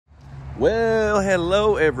Well,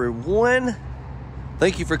 hello everyone.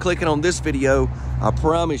 Thank you for clicking on this video. I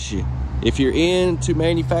promise you, if you're into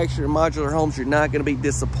manufactured modular homes, you're not gonna be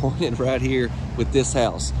disappointed right here with this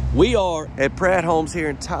house. We are at Pratt Homes here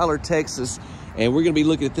in Tyler, Texas, and we're gonna be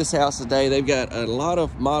looking at this house today. They've got a lot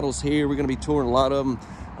of models here. We're gonna be touring a lot of them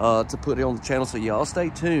to put it on the channel, so y'all stay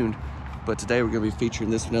tuned. But today we're gonna be featuring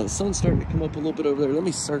this one. Now the sun's starting to come up a little bit over there. Let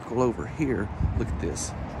me circle over here. Look at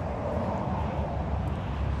this.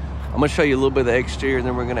 I'm gonna show you a little bit of the exterior, and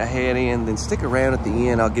then we're gonna head in, then stick around at the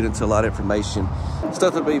end. I'll get into a lot of information,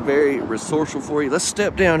 stuff that'll be very resourceful for you. Let's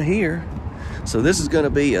step down here. So this is gonna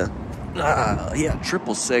be a,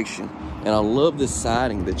 triple section. And I love this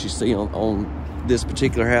siding that you see on this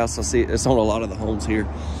particular house. I see it's on a lot of the homes here.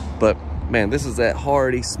 But man, this is that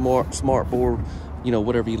hardy, smart board, you know,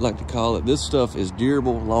 whatever you like to call it. This stuff is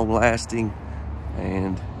durable, long lasting,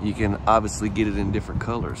 and you can obviously get it in different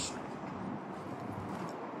colors.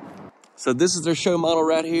 So this is their show model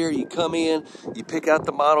right here. You come in, you pick out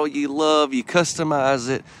the model you love, you customize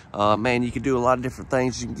it. Man, you can do a lot of different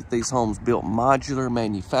things. You can get these homes built modular,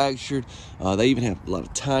 manufactured. They even have a lot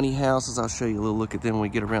of tiny houses. I'll show you a little look at them when we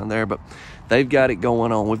get around there, but they've got it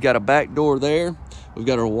going on. We've got a back door there. We've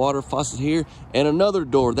got our water faucet here and another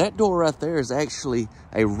door. That door right there is actually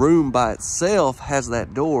a room by itself, has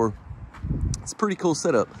that door. It's a pretty cool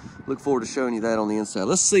setup. Look forward to showing you that on the inside.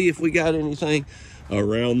 Let's see if we got anything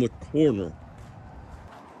around the corner.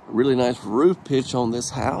 Really nice roof pitch on this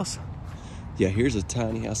house. Yeah, here's a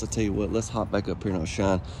tiny house. I tell you what, let's hop back up here and I'll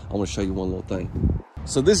shine. I want to show you one little thing.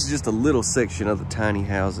 So this is just a little section of the tiny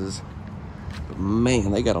houses, but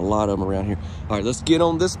man, they got a lot of them around here. All right, let's get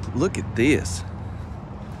on this. Look at this.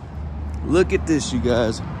 Look at this, you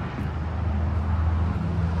guys.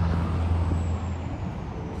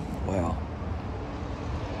 Wow.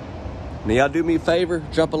 Now, y'all do me a favor,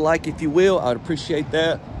 drop a like if you will. I'd appreciate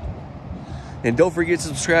that. And don't forget to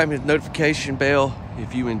subscribe and hit the notification bell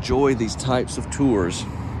if you enjoy these types of tours.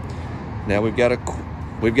 Now we've got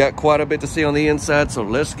quite a bit to see on the inside, so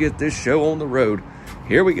let's get this show on the road.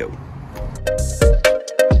 Here we go.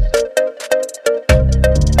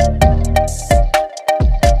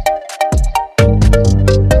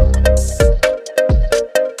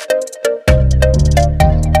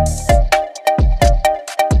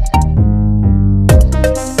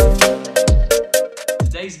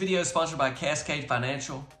 Today's video is sponsored by Cascade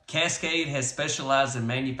Financial. Cascade has specialized in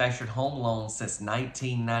manufactured home loans since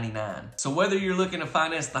 1999. So whether you're looking to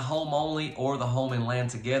finance the home only or the home and land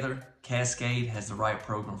together, Cascade has the right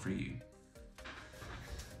program for you.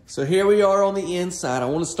 So here we are on the inside. I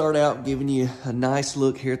want to start out giving you a nice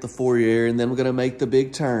look here at the foyer, and then we're going to make the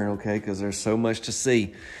big turn, okay, because there's so much to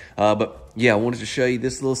see. But yeah, I wanted to show you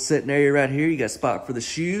this little sitting area right here. You got a spot for the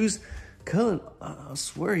shoes. Cullen, I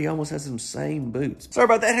swear he almost has some same boots. Sorry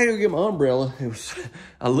about that. I had to get my umbrella.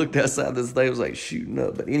 I looked outside this thing, it was like shooting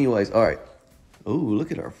up. But anyways, all right. Oh,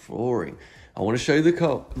 look at our flooring. I want to show you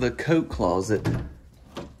the coat closet.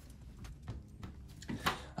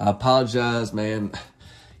 I apologize, man.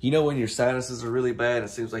 You know when your sinuses are really bad, it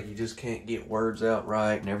seems like you just can't get words out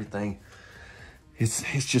right and everything. It's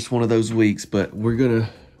just one of those weeks, but we're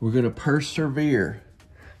gonna persevere.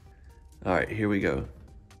 All right, here we go.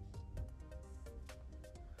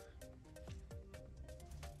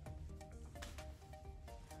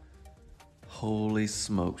 Holy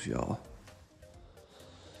smokes, y'all.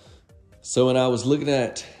 So when I was looking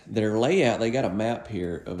at their layout, they got a map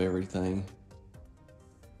here of everything.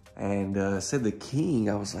 And said the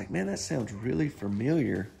King. I was like, man, that sounds really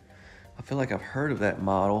familiar. I feel like I've heard of that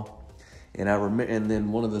model. And I remember, and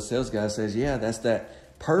then one of the sales guys says, yeah, that's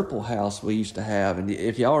that purple house we used to have. And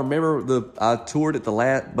if y'all remember, I toured it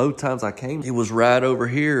both times I came. It was right over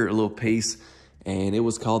here, a little piece. And it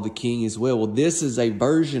was called the King as well. Well, this is a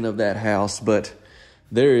version of that house, but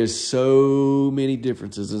there is so many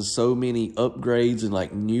differences and so many upgrades and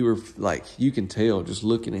like newer, like you can tell just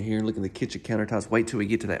looking at here and looking at the kitchen countertops. Wait till we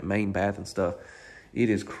get to that main bath and stuff. It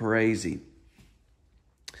is crazy.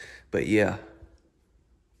 But yeah,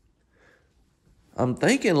 I'm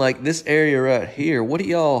thinking like this area right here. What do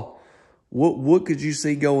y'all, what could you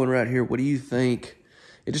see going right here? What do you think?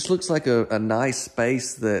 It just looks like a nice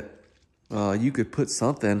space that you could put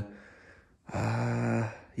something.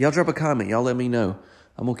 Y'all drop a comment. Y'all let me know.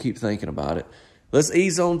 I'm going to keep thinking about it. Let's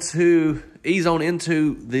ease on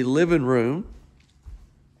into the living room.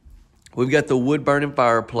 We've got the wood burning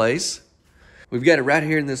fireplace. We've got it right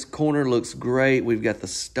here in this corner. Looks great. We've got the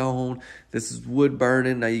stone. This is wood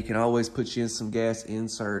burning. Now you can always put you in some gas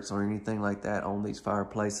inserts or anything like that on these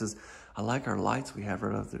fireplaces. I like our lights we have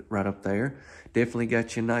right up there. Definitely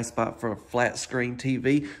got you a nice spot for a flat screen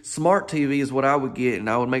TV. Smart TV is what I would get, and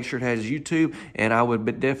I would make sure it has YouTube, and I would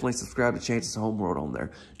definitely subscribe to Chance's Homeworld on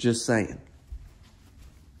there. Just saying.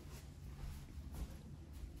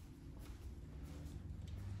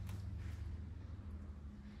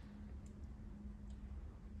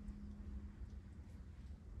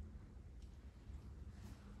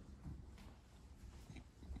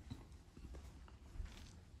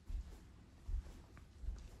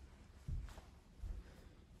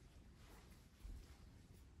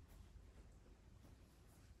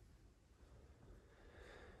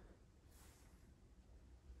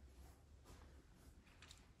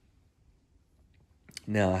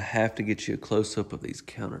 Now I have to get you a close-up of these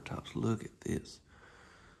countertops. Look at this.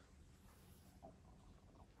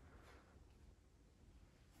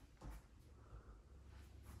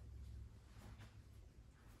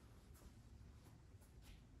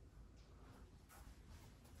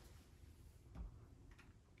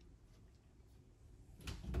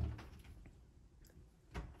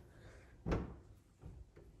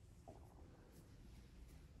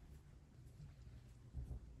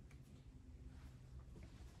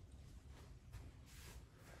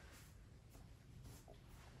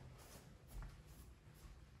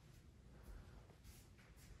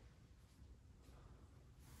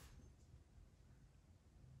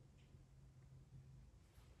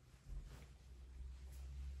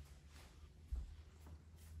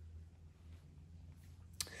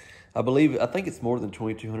 I think it's more than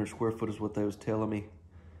 2,200 square foot is what they was telling me.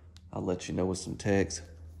 I'll let you know with some text.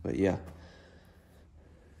 But yeah,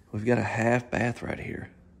 we've got a half bath right here.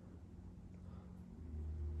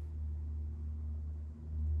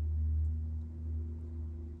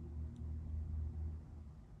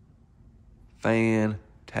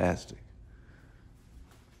 Fantastic.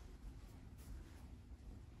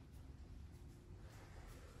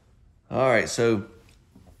 All right, so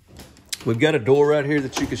we've got a door right here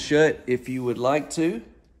that you can shut if you would like to.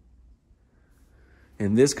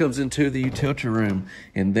 And this comes into the utility room.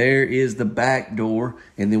 And there is the back door.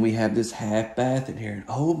 And then we have this half bath in here. And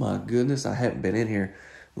oh my goodness, I haven't been in here.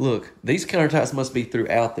 Look, these countertops must be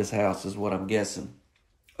throughout this house is what I'm guessing.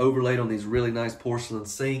 Overlaid on these really nice porcelain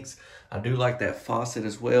sinks. I do like that faucet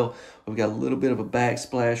as well. We've got a little bit of a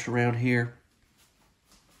backsplash around here.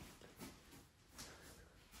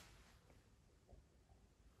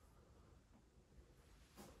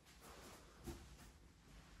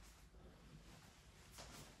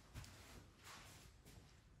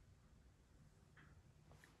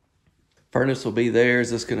 Furnace will be there. Is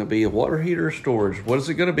this going to be a water heater or storage? What is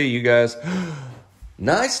it going to be, you guys?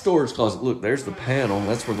 Nice storage closet. Look, there's the panel.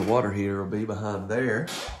 That's where the water heater will be behind there.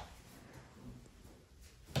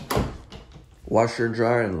 Washer and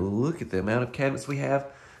dryer. And look at the amount of cabinets we have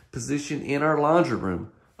positioned in our laundry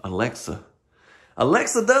room. Alexa.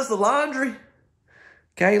 Alexa does the laundry.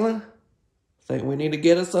 Kaylin, think we need to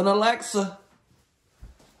get us an Alexa.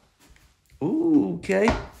 Ooh, okay.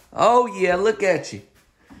 Oh, yeah, look at you.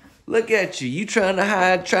 Look at you. You trying to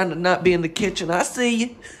hide, trying to not be in the kitchen. I see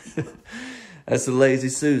you. That's a lazy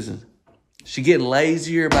Susan. She getting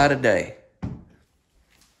lazier by the day.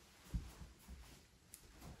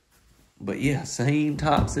 But yeah, same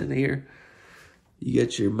tops in here. You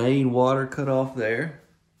got your main water cut off there.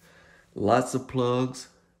 Lots of plugs.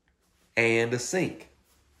 And a sink.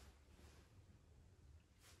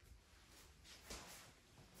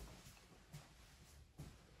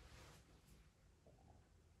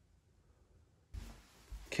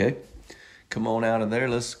 Okay, come on out of there.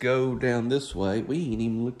 Let's go down this way. We ain't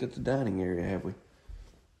even looked at the dining area, have we?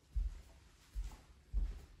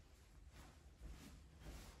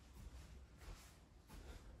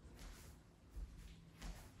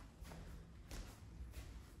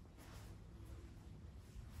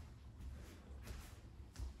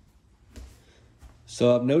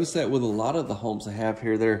 So I've noticed that with a lot of the homes I have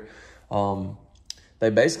here, they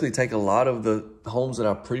basically take a lot of the homes that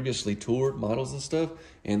I've previously toured, models and stuff,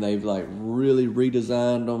 and they've like really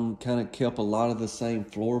redesigned them, kind of kept a lot of the same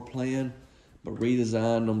floor plan, but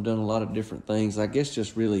redesigned them, done a lot of different things. I guess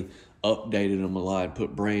just really updated them a lot,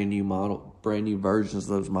 put brand new versions of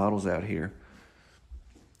those models out here.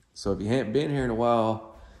 So if you haven't been here in a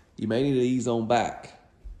while, you may need to ease on back.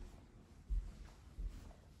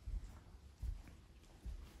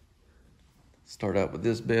 Start out with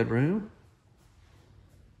this bedroom.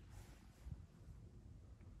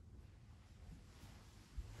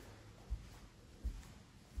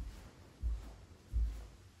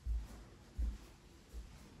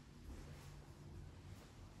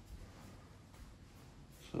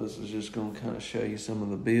 So this is just going to kind of show you some of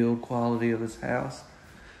the build quality of this house.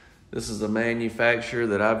 This is a manufacturer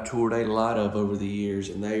that I've toured a lot of over the years,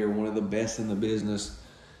 and they are one of the best in the business.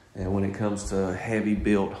 And when it comes to heavy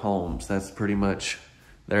built homes, that's pretty much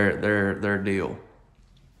their deal.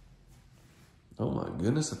 Oh my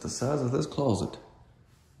goodness, at the size of this closet.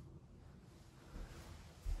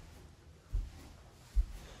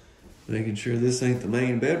 Making sure this ain't the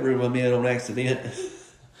main bedroom I'm in on accident.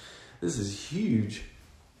 This is huge.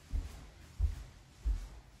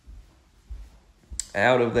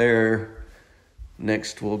 Out of there,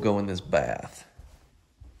 next we'll go in this bath.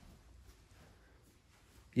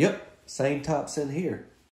 Yep, same tops in here.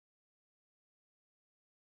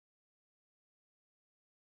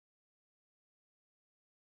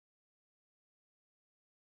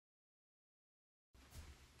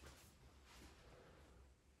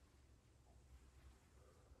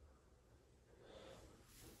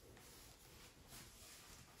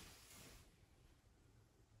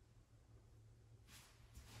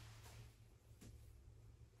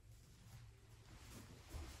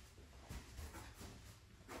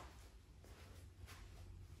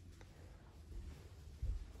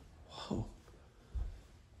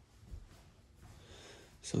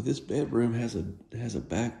 So this bedroom has a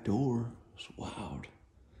back door. It's wild.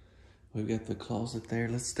 We've got the closet there.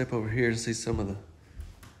 Let's step over here and see some of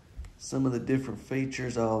the different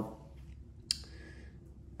features.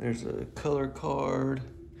 There's a color card.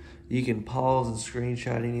 You can pause and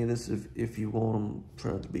screenshot any of this if you want them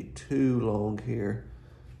for it to be too long here.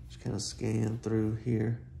 Just kind of scan through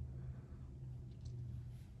here.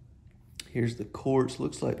 Here's the quartz.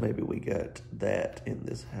 Looks like maybe we got that in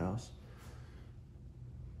this house.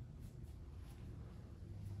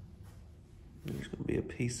 There's going to be a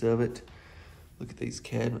piece of it. Look at these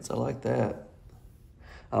cabinets. I like that.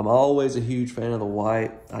 I'm always a huge fan of the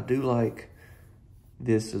white. I do like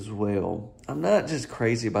this as well. I'm not just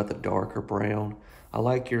crazy about the darker brown. I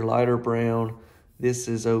like your lighter brown. This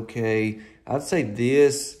is okay. I'd say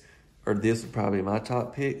this or this would probably be my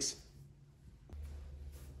top picks.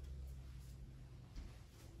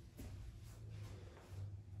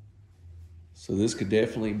 So this could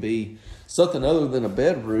definitely be something other than a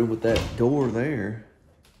bedroom with that door there.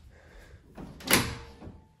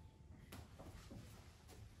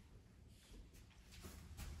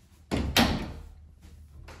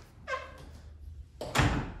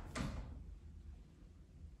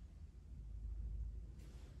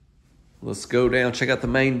 Let's go down, check out the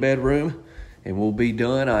main bedroom, and we'll be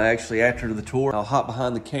done. After the tour, I'll hop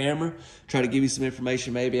behind the camera, try to give you some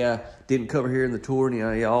information maybe I didn't cover here in the tour. And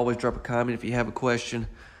you always drop a comment if you have a question.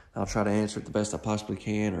 I'll try to answer it the best I possibly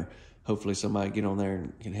can, or hopefully somebody get on there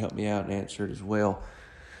and can help me out and answer it as well.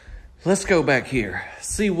 Let's go back here,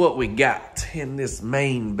 see what we got in this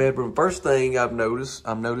main bedroom. First thing I'm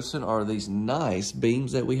noticing are these nice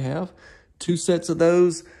beams that we have. 2 sets of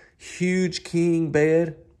those, huge king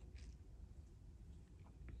bed.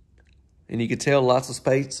 And you can tell lots of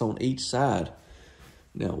space on each side.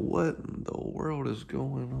 Now, what in the world is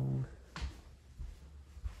going on?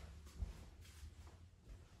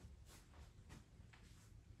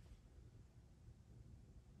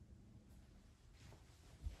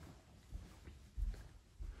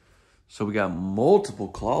 So we got multiple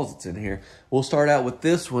closets in here. We'll start out with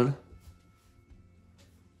this one.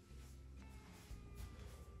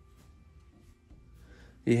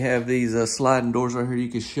 You have these sliding doors right here you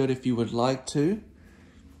can shut if you would like to.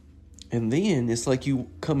 And then it's like you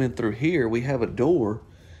come in through here, we have a door.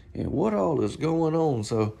 And what all is going on?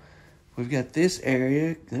 So we've got this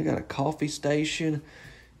area. They got a coffee station.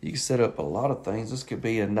 You can set up a lot of things. This could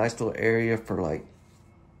be a nice little area for like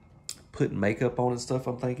putting makeup on and stuff,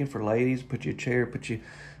 I'm thinking, for ladies. Put your chair, put your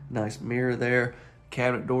nice mirror there.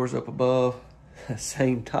 Cabinet doors up above.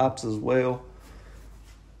 Same tops as well.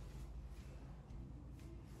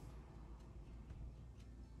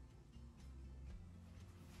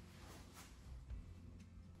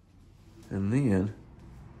 And then,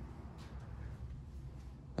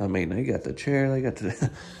 I mean, they got the chair, they got the,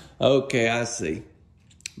 okay, I see.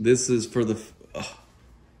 This is for the,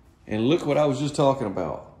 and look what I was just talking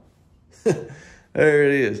about. There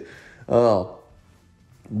it is.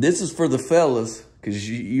 This is for the fellas, because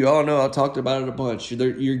you all know I talked about it a bunch.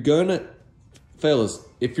 You're gonna, fellas,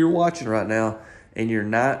 if you're watching right now and you're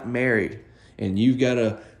not married and you've got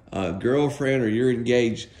a girlfriend or you're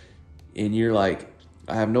engaged and you're like,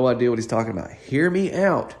 I have no idea what he's talking about. Hear me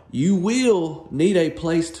out. You will need a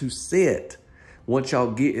place to sit once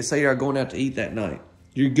y'all get, say you're going out to eat that night.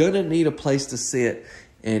 You're going to need a place to sit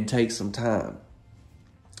and take some time.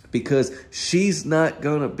 Because she's not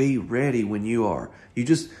going to be ready when you are. You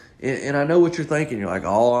just, and I know what you're thinking. You're like,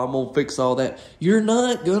 oh, I'm going to fix all that. You're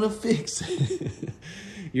not going to fix it.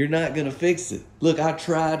 You're not going to fix it. Look, I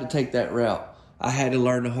tried to take that route. I had to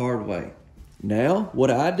learn the hard way. Now, what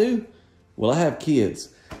do? Well, I have kids,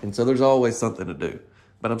 and so there's always something to do.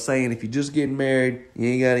 But I'm saying if you're just getting married, you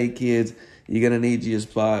ain't got any kids, you're going to need you a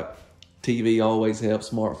spot. TV always helps,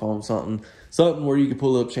 smartphone, something where you can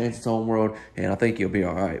pull up Chance's Home World, and I think you'll be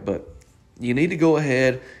all right. But you need to go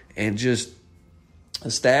ahead and just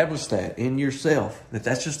establish that in yourself, that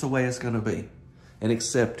that's just the way it's going to be, and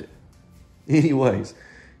accept it. Anyways,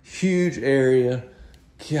 huge area.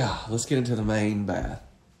 Yeah, let's get into the main bath.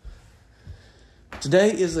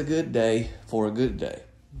 Today is a good day for a good day.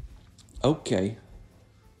 Okay.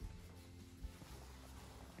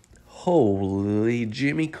 Holy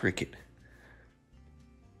Jimmy Cricket.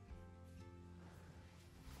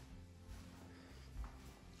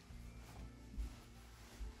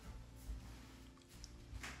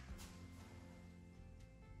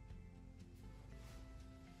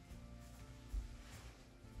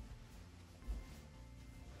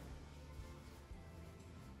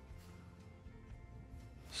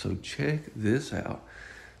 So check this out.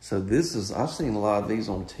 So this is, I've seen a lot of these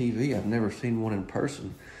on TV. I've never seen one in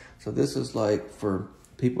person. So this is like for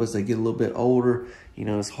people as they get a little bit older, you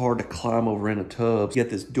know, it's hard to climb over in a tub. You got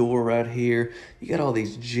this door right here. You got all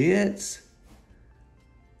these jets.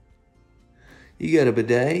 You got a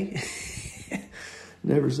bidet.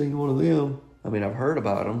 Never seen one of them. I mean, I've heard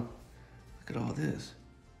about them. Look at all this.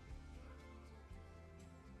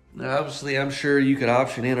 Now, obviously, I'm sure you could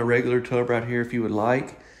option in a regular tub right here if you would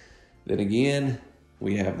like. Then again,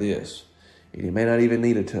 we have this. And you may not even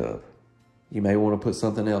need a tub. You may want to put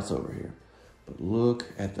something else over here. But look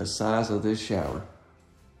at the size of this shower.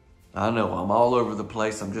 I know, I'm all over the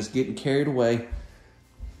place. I'm just getting carried away.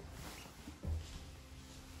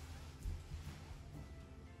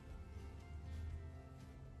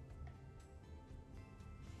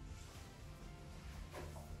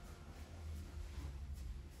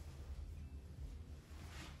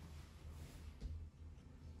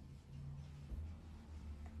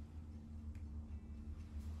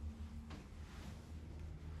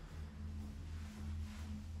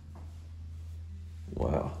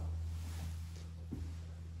 Wow.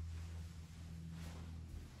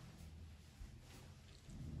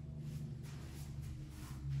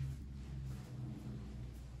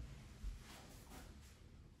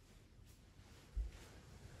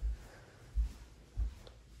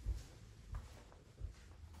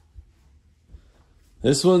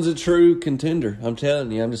 This one's a true contender. I'm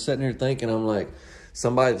telling you, I'm just sitting here thinking, I'm like,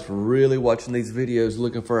 somebody that's really watching these videos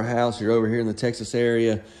looking for a house. You're over here in the Texas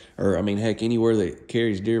area, or I mean, heck, anywhere that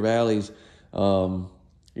carries Deer Valleys. You're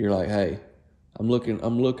like, hey, I'm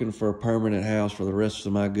looking for a permanent house for the rest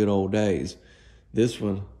of my good old days. This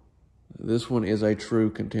one is a true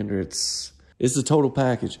contender. It's a total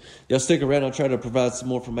package. Y'all stick around. I'll try to provide some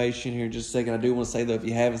more information here in just a second. I do want to say, though, if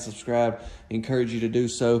you haven't subscribed, I encourage you to do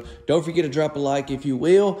so. Don't forget to drop a like if you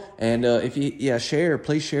will. And if you, share.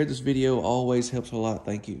 Please share this video. Always helps a lot.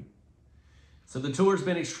 Thank you. So the tour's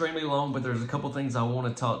been extremely long, but there's a couple things I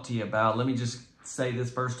want to talk to you about. Let me just say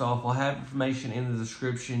this first off. I'll have information in the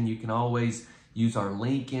description. You can always use our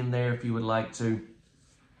link in there if you would like to.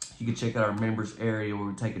 You can check out our members area where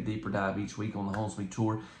we take a deeper dive each week on the Home Suite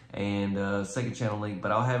Tour, and second channel link.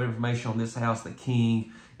 But I'll have information on this house, the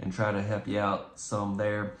King, and try to help you out some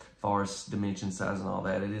there as far as dimension, size, and all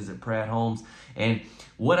that. It is at Pratt Homes. And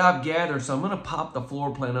what I've gathered, so I'm going to pop the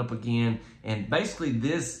floor plan up again. And basically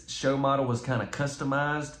this show model was kind of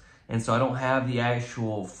customized. And so I don't have the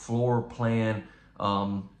actual floor plan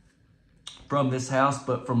from this house.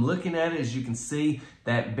 But from looking at it, as you can see,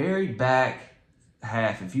 that very back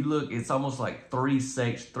half, if you look, it's almost like three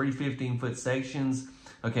 15-foot sections.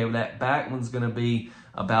 Okay, well, that back one's going to be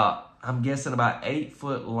about, I'm guessing, about 8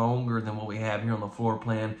 foot longer than what we have here on the floor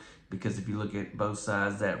plan, because if you look at both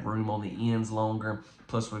sides, that room on the end's longer,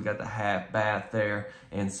 plus we've got the half bath there.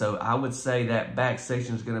 And so I would say that back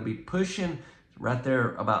section is going to be pushing right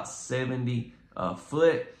there about 70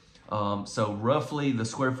 foot. So roughly the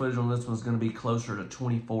square footage on this one is going to be closer to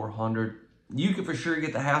 2,400. You can for sure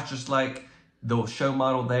get the house just like the show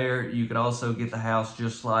model there. You could also get the house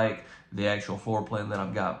just like the actual floor plan that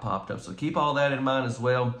I've got popped up. So keep all that in mind as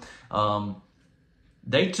well.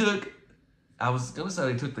 They took, I was going to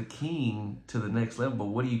say they took the King to the next level, but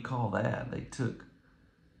what do you call that? They took,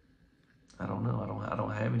 I don't know. I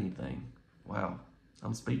don't have anything. Wow.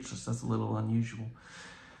 I'm speechless. That's a little unusual.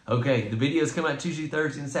 Okay, the videos come out Tuesday,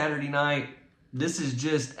 Thursday, and Saturday night. This is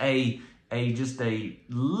just a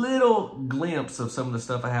little glimpse of some of the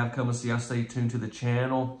stuff I have coming, so y'all stay tuned to the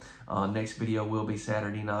channel. Next video will be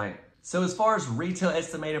Saturday night. So as far as retail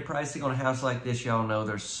estimated pricing on a house like this, y'all know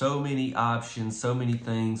there's so many options, so many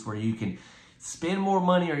things where you can spend more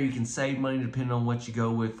money or you can save money depending on what you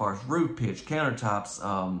go with, as far as roof pitch, countertops,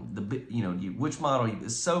 which model,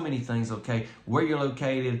 there's so many things, okay? Where you're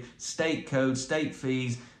located, state code, state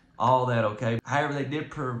fees, all that, okay? However, they did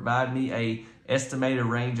provide me a estimated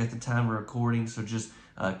range at the time of recording, so just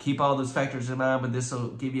keep all those factors in mind, but this will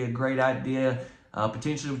give you a great idea,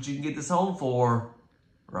 potentially what you can get this home for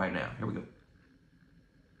right now. Here we go.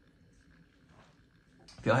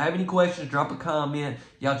 If y'all have any questions, drop a comment.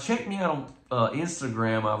 Y'all check me out on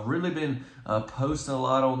Instagram. I've really been posting a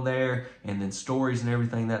lot on there, and then stories and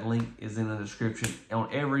everything. That link is in the description. On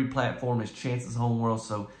every platform is Chance's Home World,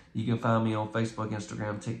 so you can find me on Facebook,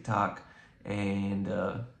 Instagram, TikTok, and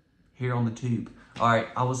here on the tube. All right,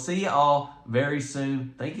 I will see you all very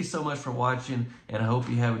soon. Thank you so much for watching, and I hope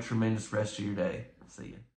you have a tremendous rest of your day. See you.